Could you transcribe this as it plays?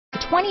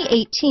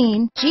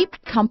2018 Jeep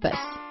Compass.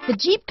 The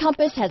Jeep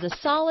Compass has a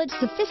solid,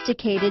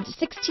 sophisticated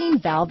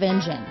 16-valve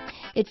engine.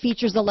 It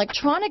features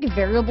electronic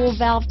variable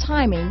valve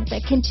timing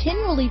that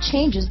continually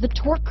changes the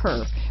torque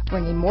curve,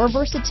 bringing more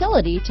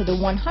versatility to the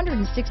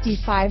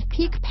 165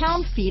 peak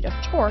pound-feet of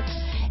torque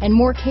and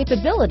more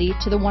capability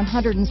to the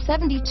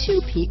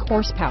 172 peak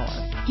horsepower.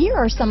 Here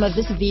are some of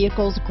this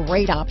vehicle's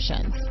great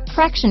options: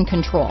 traction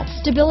control,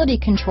 stability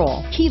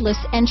control, keyless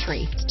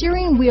entry,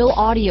 steering wheel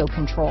audio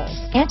controls,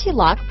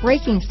 anti-lock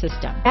braking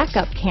system,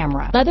 backup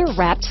camera,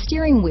 leather-wrapped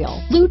steering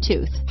wheel,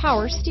 Bluetooth,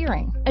 power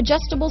steering,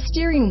 adjustable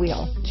steering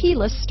wheel,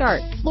 keyless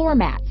start, floor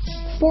mats,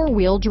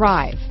 four-wheel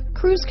drive,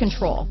 cruise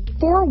control,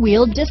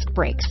 four-wheel disc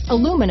brakes,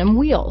 aluminum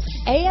wheels,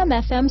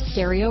 AM/FM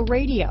stereo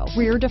radio,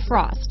 rear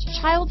defrost,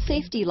 child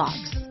safety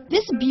locks.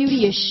 This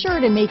beauty is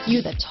sure to make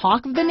you the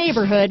talk of the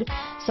neighborhood,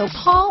 so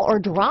call or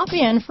drop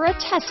in for a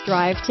test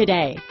drive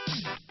today.